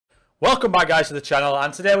Welcome back, guys, to the channel,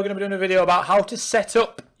 and today we're going to be doing a video about how to set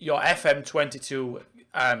up your FM22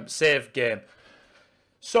 save game.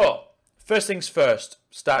 So, first things first,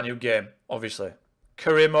 start a new game, obviously.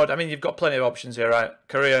 Career mode, I mean, you've got plenty of options here, right?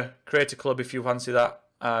 Career, create a club if you fancy that.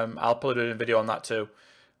 I'll probably do a video on that too.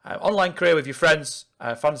 Online career with your friends,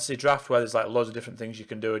 fantasy draft, where there's like loads of different things you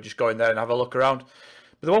can do. Just go in there and have a look around.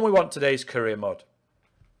 But the one we want today is career mode.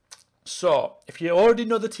 So, if you already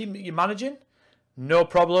know the team that you're managing, no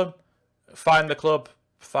problem. Find the club,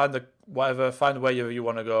 find the whatever, find wherever you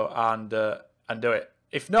want to go and do it.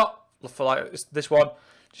 If not, for like this one,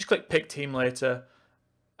 just click pick team later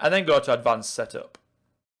and then go to advanced setup.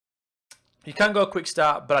 You can go quick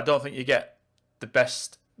start, but I don't think you get the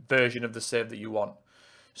best version of the save that you want.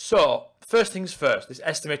 So first things first, this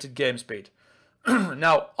estimated game speed.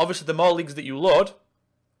 Now, obviously, the more leagues that you load,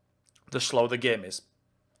 the slower the game is.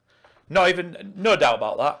 No doubt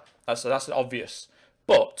about that. That's obvious.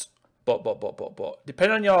 But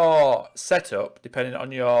depending on your setup, depending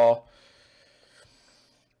on your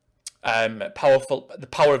the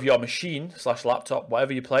power of your machine / laptop,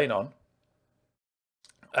 whatever you're playing on,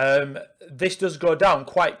 this does go down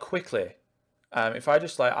quite quickly. If I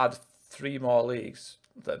just like add 3 more leagues,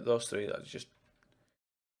 those 3, that's just,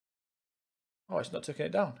 oh, it's not taking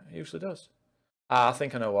it down. It usually does. I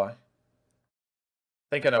think I know why.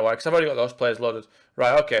 Because I've already got those players loaded.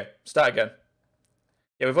 Right, okay, start again.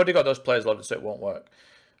 Yeah, we've already got those players loaded, so it won't work.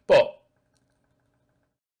 But,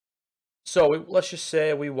 so let's just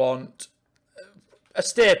say we want a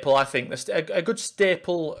staple, I think. A good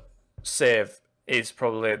staple save is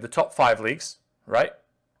probably the top 5 leagues, right?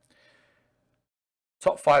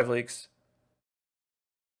 Top 5 leagues.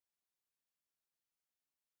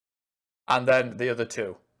 And then the other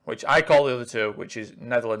 2, which I call the other 2, which is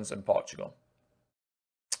Netherlands and Portugal.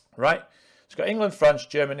 Right? It's got England, France,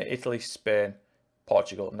 Germany, Italy, Spain,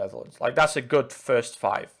 Portugal, Netherlands. Like, that's a good first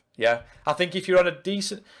 5. Yeah, I think if you're on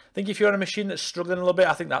a machine that's struggling a little bit,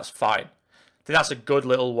 I think that's fine. I think that's a good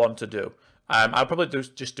little one to do. I'll probably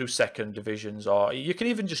just do second divisions, or you can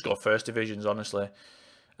even just go first divisions, honestly.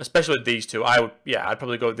 Especially with these 2, I'd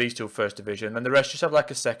probably go with these 2 first division, and the rest just have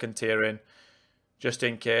like a second tier in, just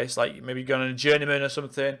in case. Like maybe going on a journeyman or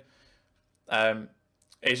something.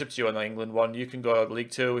 It's up to you on the England one. You can go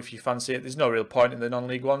League 2 if you fancy it. There's no real point in the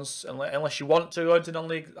non-league ones unless you want to go into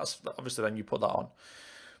non-league. That's obviously then you put that on.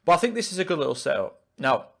 But I think this is a good little setup.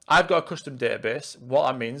 Now, I've got a custom database. What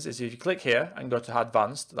that means is if you click here and go to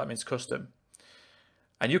advanced, that means custom.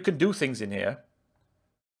 And you can do things in here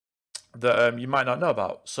that you might not know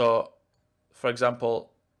about. So, for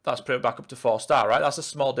example, that's put it back up to 4-star, right? That's a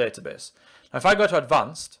small database. Now, if I go to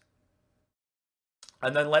advanced,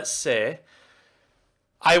 and then let's say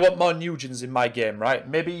I want more Nugents in my game, right?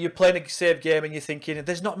 Maybe you're playing a save game and you're thinking,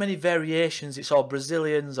 there's not many variations. It's all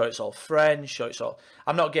Brazilians or it's all French or it's all...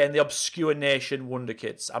 I'm not getting the obscure nation wonder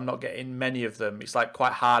kids. I'm not getting many of them. It's like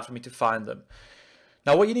quite hard for me to find them.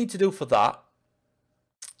 Now, what you need to do for that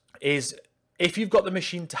is, if you've got the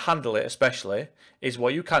machine to handle it, especially, is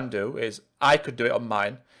what you can do is, I could do it on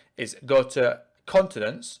mine, is go to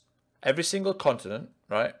continents, every single continent,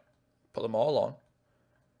 right? Put them all on.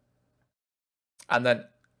 And then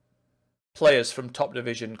players from top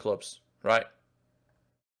division clubs, right?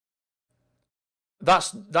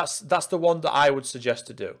 That's the one that I would suggest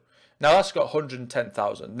to do. Now that's got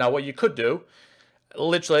 110,000. Now what you could do,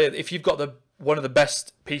 literally, if you've got one of the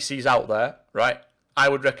best PCs out there, right? I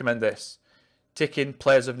would recommend this. Tick in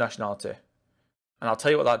players of nationality, and I'll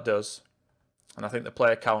tell you what that does. And I think the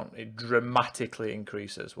player count, it dramatically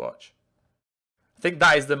increases. Watch. I think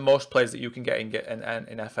that is the most players that you can get in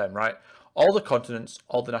FM, right? All the continents,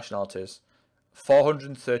 all the nationalities,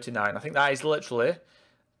 439. I think that is literally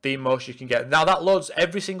the most you can get. Now that loads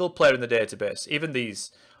every single player in the database, even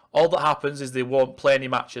these. All that happens is they won't play any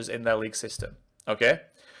matches in their league system. Okay,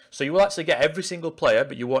 so you will actually get every single player,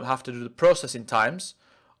 but you won't have to do the processing times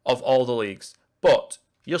of all the leagues. But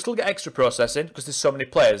you'll still get extra processing because there's so many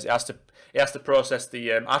players. It has to process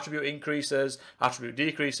the attribute increases, attribute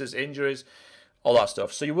decreases, injuries, all that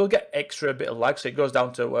stuff. So you will get extra bit of lag. So it goes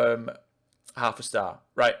down to half a star,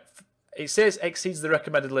 right? It says exceeds the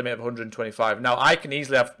recommended limit of 125. Now I can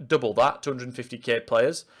easily have double that, 250k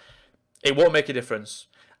players. It won't make a difference.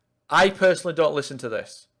 I personally don't listen to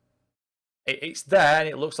this. It's there and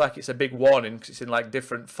it looks like it's a big warning because it's in like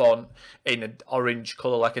different font in an orange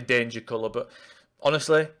colour, like a danger colour. But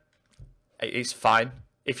honestly, it's fine.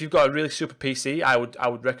 If you've got a really super PC, I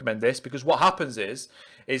would recommend this, because what happens is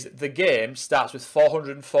the game starts with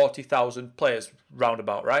 440,000 players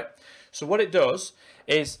roundabout, right? So what it does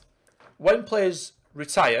is when players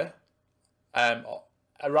retire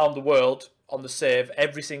around the world on the save,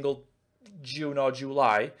 every single June or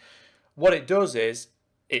July, what it does is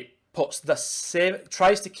it puts the same,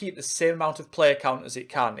 tries to keep the same amount of player count as it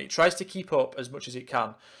can. It tries to keep up as much as it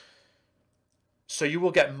can. So you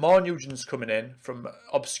will get more Nugents coming in from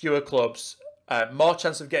obscure clubs, more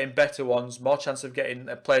chance of getting better ones, more chance of getting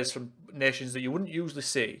players from nations that you wouldn't usually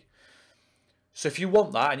see. So if you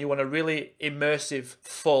want that and you want a really immersive,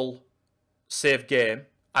 full save game,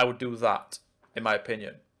 I would do that, in my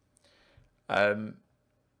opinion. Now,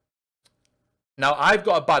 I've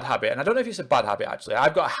got a bad habit, and I don't know if it's a bad habit, actually.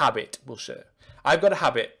 I've got a habit, we'll say. I've got a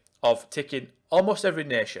habit of ticking almost every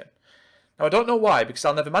nation. Now, I don't know why, because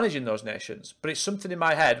I'll never manage in those nations, but it's something in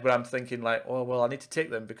my head where I'm thinking, like, oh, well, I need to tick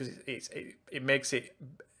them because it makes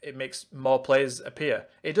more players appear.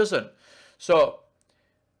 It doesn't. So,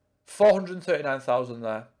 439,000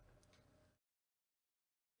 there.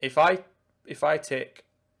 If I tick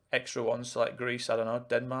extra ones like Greece, I don't know,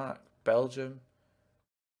 Denmark, Belgium,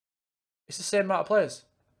 it's the same amount of players.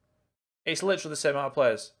 It's literally the same amount of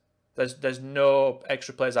players. There's no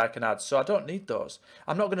extra players I can add, so I don't need those.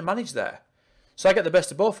 I'm not going to manage there. So I get the best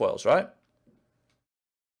of both worlds, right?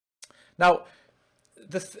 Now,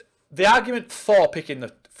 the argument for picking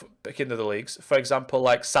the leagues, for example,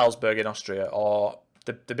 like Salzburg in Austria, or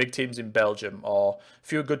the big teams in Belgium, or a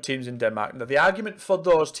few good teams in Denmark. Now, the argument for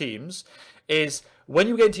those teams is when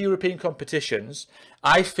you get into European competitions,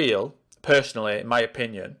 I feel, personally, in my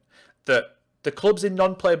opinion, that the clubs in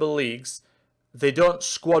non-playable leagues, they don't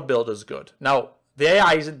squad build as good. Now, the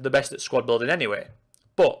AI isn't the best at squad building anyway,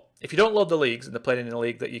 but if you don't load the leagues and they're playing in a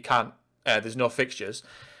league that you can't, there's no fixtures,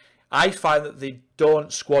 I find that they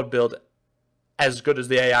don't squad build as good as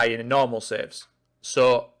the AI in normal saves.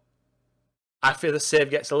 So I feel the save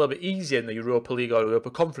gets a little bit easier in the Europa League or Europa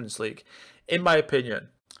Conference League, in my opinion.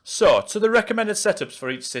 So, to the recommended setups for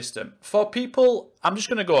each system. For people, I'm just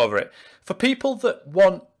going to go over it. For people that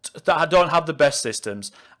don't have the best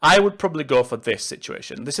systems, I would probably go for this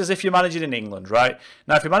situation. This is if you're managing in England, right?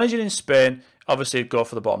 Now, if you're managing in Spain, obviously go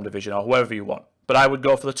for the bottom division or whoever you want. But I would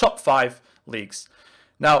go for the top 5 leagues.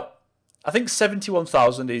 Now, I think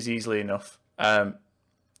 71,000 is easily enough. That's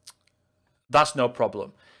no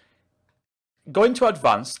problem. Going to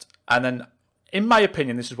advanced, and then, in my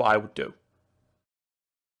opinion, this is what I would do.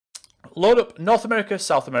 Load up North America,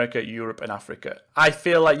 South America, Europe, and Africa. I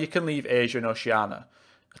feel like you can leave Asia and Oceania.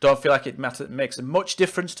 I don't feel like it makes much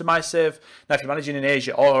difference to my save. Now, if you're managing in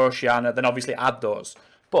Asia or Oceania, then obviously add those.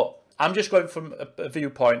 But I'm just going from a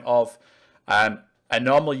viewpoint of a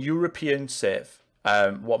normal European save,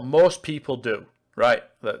 what most people do, right?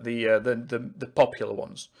 The popular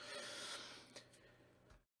ones.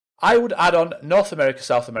 I would add on North America,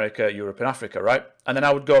 South America, Europe, and Africa, right? And then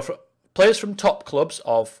I would go for players from top clubs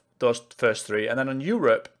of those first 3, and then on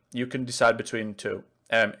Europe you can decide between 2.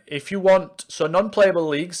 If you want, so non-playable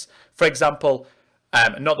leagues, for example,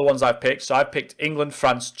 not the ones I've picked. So I've picked England,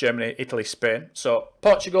 France, Germany, Italy, Spain. So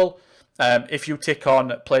Portugal, if you tick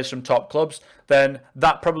on players from top clubs, then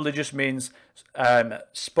that probably just means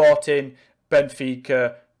Sporting,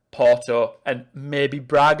 Benfica, Porto, and maybe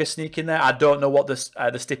Braga sneak in there. I don't know what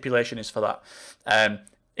the stipulation is for that.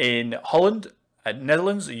 In Holland and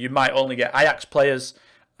Netherlands, you might only get Ajax players,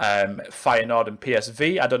 Feyenoord and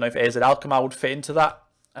PSV. I don't know if AZ Alkmaar would fit into that.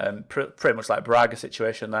 Pretty much like Braga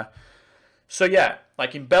situation there. So yeah,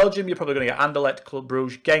 like in Belgium, you're probably going to get Anderlecht, Club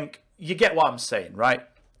Brugge, Genk. You get what I'm saying, right?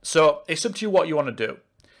 So it's up to you what you want to do.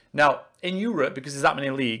 Now, in Europe, because there's that many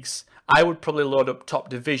leagues, I would probably load up top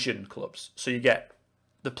division clubs. So you get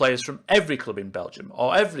the players from every club in Belgium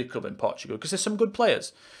or every club in Portugal, because there's some good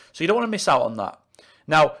players. So you don't want to miss out on that.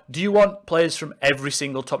 Now, do you want players from every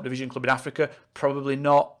single top division club in Africa? Probably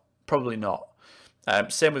not. Probably not.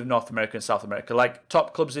 Same with North America and South America. Like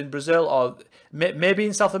top clubs in Brazil, or maybe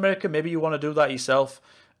in South America, maybe you want to do that yourself,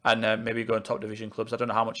 and maybe go in top division clubs. I don't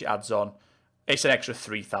know how much it adds on. It's an extra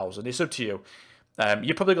 3,000. It's up to you.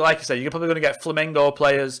 You're probably, like I said, you're probably going to get Flamengo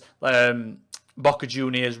players, Boca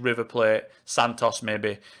Juniors, River Plate, Santos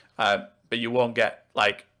maybe, but you won't get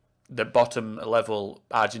like the bottom level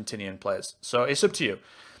Argentinian players. So it's up to you.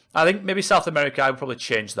 I think maybe South America, I would probably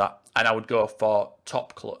change that, and I would go for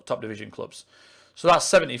top division clubs. So that's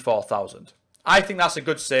 74,000. I think that's a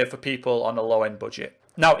good save for people on a low end budget.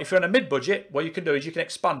 Now, if you're on a mid budget, what you can do is you can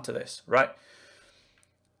expand to this, right?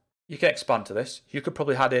 You can expand to this. You could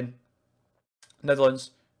probably add in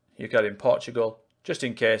Netherlands. You could add in Portugal, just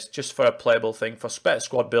in case, just for a playable thing, for better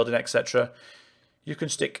squad building, etc. You can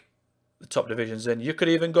stick the top divisions in. You could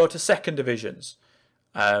even go to second divisions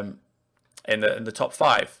in the top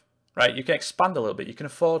 5, right? You can expand a little bit. You can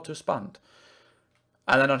afford to expand.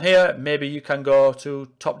 And then on here, maybe you can go to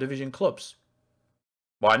top division clubs.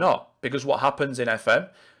 Why not? Because what happens in FM,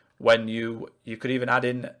 when you could even add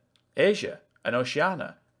in Asia and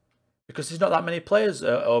Oceania, because there's not that many players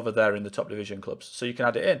over there in the top division clubs, so you can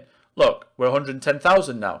add it in. Look, we're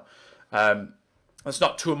 110,000 now. That's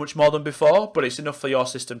not too much more than before, but it's enough for your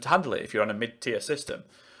system to handle it if you're on a mid-tier system.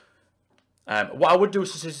 What I would do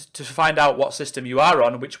is to find out what system you are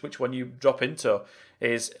on, which one you drop into,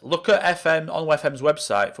 is look at FM's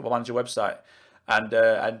website, Football Manager website,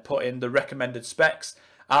 and put in the recommended specs.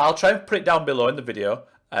 I'll try and put it down below in the video.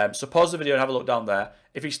 So pause the video and have a look down there.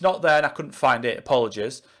 If it's not there and I couldn't find it,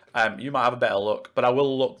 apologies. You might have a better look, but I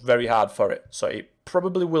will look very hard for it. So it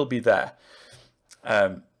probably will be there.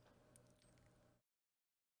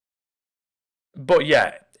 But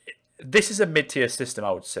yeah, this is a mid-tier system,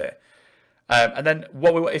 I would say. And then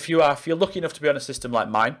if you're lucky enough to be on a system like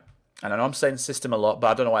mine, and I know I'm saying system a lot, but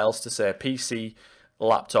I don't know what else to say, PC,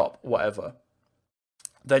 laptop, whatever,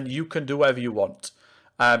 then you can do whatever you want.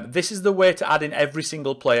 This is the way to add in every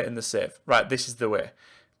single player in the save. Right, this is the way.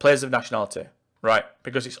 Players of nationality. Right,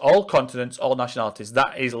 because it's all continents, all nationalities.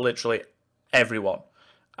 That is literally everyone.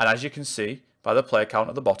 And as you can see by the player count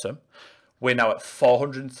at the bottom, we're now at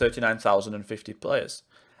 439,050 players.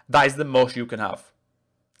 That is the most you can have.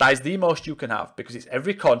 That is the most you can have because it's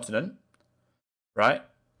every continent, right?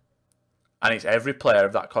 And it's every player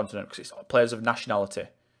of that continent because it's players of nationality.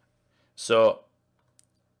 So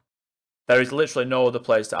there is literally no other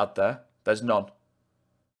players to add there. There's none.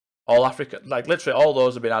 All Africa, like literally all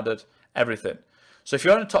those have been added, everything. So if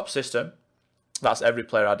you're on a top system, that's every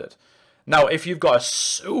player added. Now, if you've got a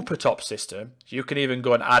super top system, you can even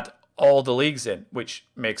go and add all the leagues in, which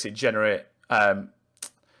makes it generate,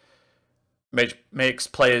 makes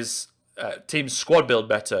players, teams squad build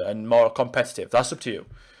better and more competitive. That's up to you.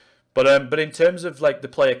 But in terms of like the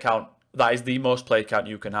player count, that is the most player count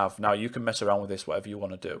you can have. Now you can mess around with this whatever you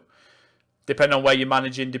want to do. Depending on where you're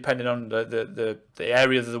managing, depending on the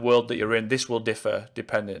area of the world that you're in, this will differ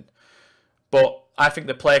depending. But I think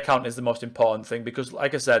the player count is the most important thing because,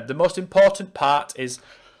 like I said, the most important part is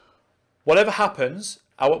whatever happens,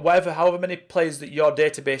 however many players that your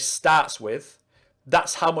database starts with,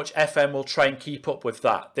 that's how much FM will try and keep up with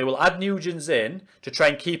that. They will add new gens in to try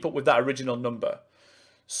and keep up with that original number.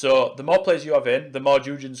 So the more players you have in, the more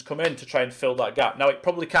new gens come in to try and fill that gap. Now, it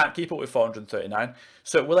probably can't keep up with 439,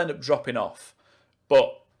 so it will end up dropping off.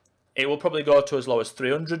 But it will probably go to as low as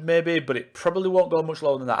 300 maybe, but it probably won't go much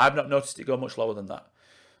lower than that. I've not noticed it go much lower than that.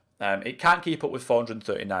 It can't keep up with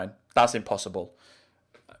 439. That's impossible.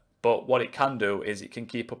 But what it can do is it can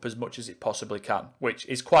keep up as much as it possibly can, which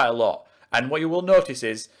is quite a lot. And what you will notice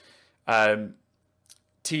is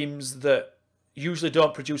teams that usually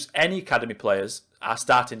don't produce any academy players are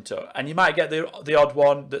starting to. And you might get the odd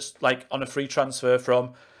one that's like on a free transfer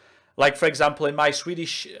from, like for example, in my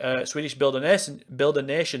Swedish Builder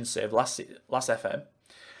Nation save last FM,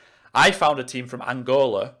 I found a team from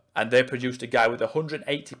Angola and they produced a guy with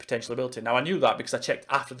 180 potential ability. Now I knew that because I checked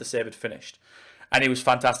after the save had finished. And he was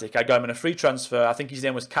fantastic. I got him on a free transfer. I think his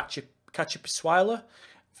name was Kachipiswila.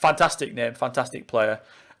 Fantastic name, fantastic player.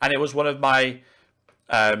 And it was one of my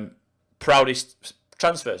proudest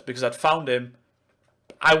transfers because I'd found him.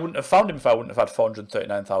 I wouldn't have found him if I wouldn't have had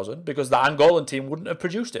 439,000 because the Angolan team wouldn't have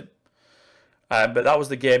produced him. But that was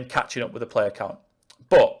the game catching up with the player count.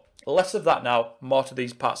 But less of that now, more to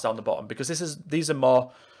these parts down the bottom because these are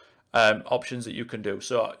more options that you can do.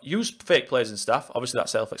 So use fake players and stuff. Obviously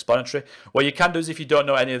that's self-explanatory. What you can do is if you don't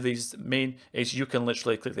know any of these mean is you can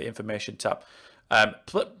literally click the information tab.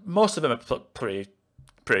 Most of them are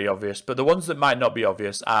pretty obvious, but the ones that might not be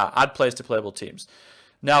obvious are add players to playable teams.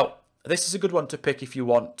 Now, this is a good one to pick if you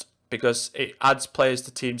want because it adds players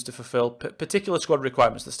to teams to fulfill particular squad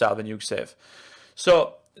requirements at the start of a new save.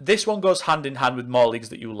 So this one goes hand in hand with more leagues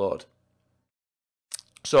that you load.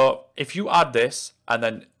 So if you add this, and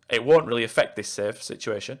then it won't really affect this save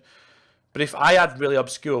situation, but if I add really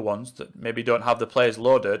obscure ones that maybe don't have the players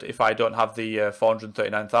loaded, if I don't have the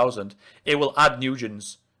 439,000, it will add new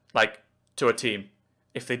gens like to a team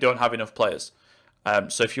if they don't have enough players.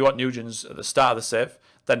 So if you want new gens at the start of the save,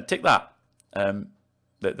 then tick that.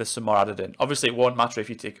 There's some more added in. Obviously, it won't matter if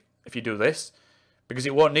you do this because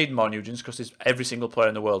it won't need more new gens because there's every single player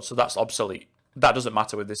in the world. So that's obsolete. That doesn't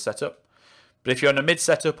matter with this setup. But if you're in a mid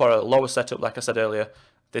setup or a lower setup, like I said earlier,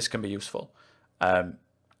 this can be useful.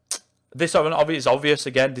 This is obvious,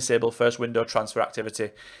 again, disable first window transfer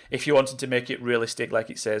activity. If you wanted to make it realistic,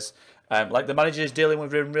 like it says, like the manager is dealing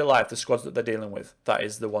with in real life, the squads that they're dealing with, that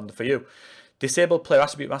is the one for you. Disable player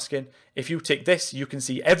attribute masking. If you tick this, you can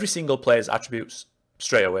see every single player's attributes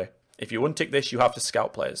straight away. If you untick this, you have to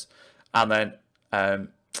scout players. And then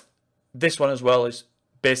this one as well is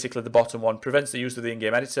basically the bottom one, prevents the use of the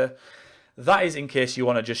in-game editor. that is in case you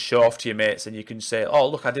want to just show off to your mates and you can say, oh,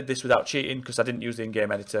 look, I did this without cheating because I didn't use the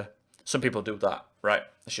in-game editor. Some people do that, right?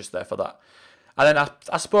 It's just there for that. And then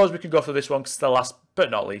I suppose we can go for this one because it's the last but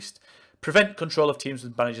not least. Prevent control of teams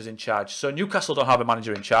with managers in charge. So Newcastle don't have a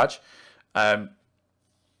manager in charge. For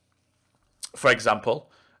example,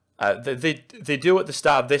 they do at the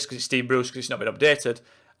start of this because it's Steve Bruce, because it's not been updated.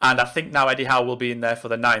 And I think now Eddie Howe will be in there for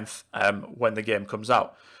the 9th when the game comes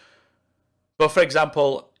out. But for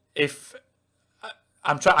example, if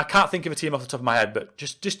I can't think of a team off the top of my head, but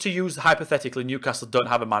just to use hypothetically, Newcastle don't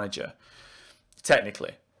have a manager,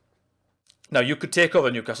 technically. Now, you could take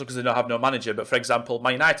over Newcastle because they don't have no manager, but for example,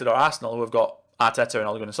 Man United or Arsenal, who have got Arteta and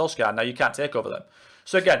Ole Gunnar Solskjaer, now you can't take over them.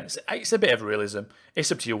 So again, it's a bit of realism.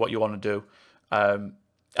 It's up to you what you want to do.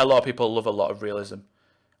 A lot of people love a lot of realism.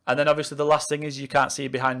 And then obviously the last thing is you can't see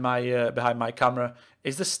behind my camera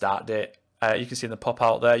is the start date. You can see in the pop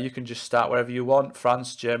out there. You can just start wherever you want.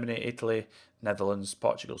 France, Germany, Italy, Netherlands,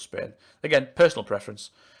 Portugal, Spain. Again, personal preference.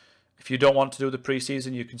 If you don't want to do the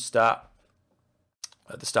pre-season, you can start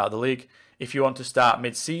at the start of the league. If you want to start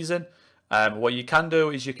mid-season, what you can do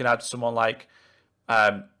is you can add someone like,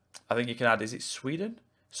 I think you can add, is it Sweden?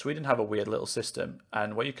 Sweden have a weird little system.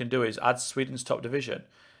 And what you can do is add Sweden's top division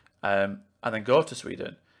and then go to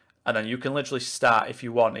Sweden. And then you can literally start, if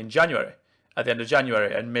you want, in January, at the end of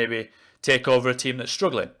January, and maybe take over a team that's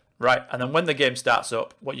struggling, right? And then when the game starts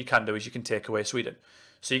up, what you can do is you can take away Sweden.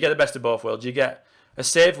 So you get the best of both worlds. You get a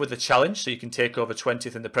save with the challenge, so you can take over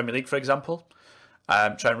 20th in the Premier League, for example,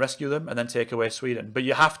 try and rescue them, and then take away Sweden. But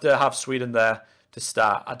you have to have Sweden there to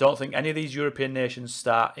start. I don't think any of these European nations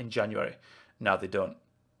start in January. No, they don't.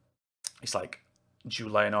 It's like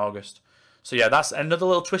July and August. So yeah, that's another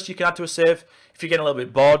little twist you can add to a save. If you're getting a little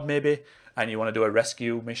bit bored maybe, and you want to do a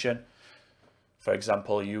rescue mission, for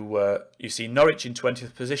example, you see Norwich in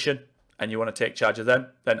 20th position, and you want to take charge of them,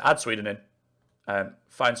 then add Sweden in.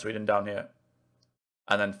 Find Sweden down here.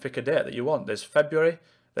 And then pick a date that you want. There's February,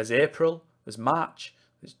 there's April, there's March,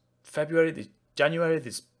 there's February, there's January,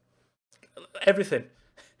 there's everything.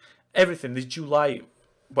 Everything, there's July,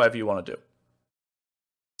 whatever you want to do.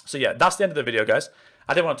 So yeah, that's the end of the video, guys.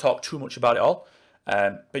 I didn't want to talk too much about it all.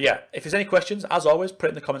 But yeah, if there's any questions, as always, put it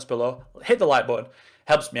in the comments below. Hit the like button.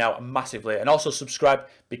 Helps me out massively. And also subscribe,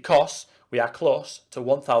 because we are close to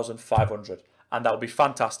 1,500. And that would be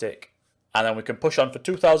fantastic. And then we can push on for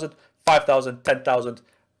 2,000, 5,000, 10,000,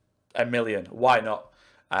 a million. Why not?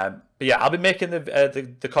 But yeah, I'll be making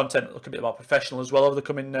the content look a bit more professional as well over the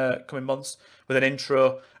coming months, with an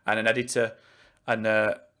intro and an editor and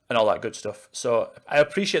all that good stuff. So I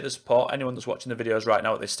appreciate the support, anyone that's watching the videos right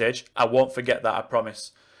now at this stage. I won't forget that, I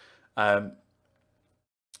promise. And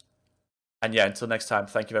yeah, until next time,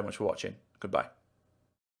 thank you very much for watching. Goodbye.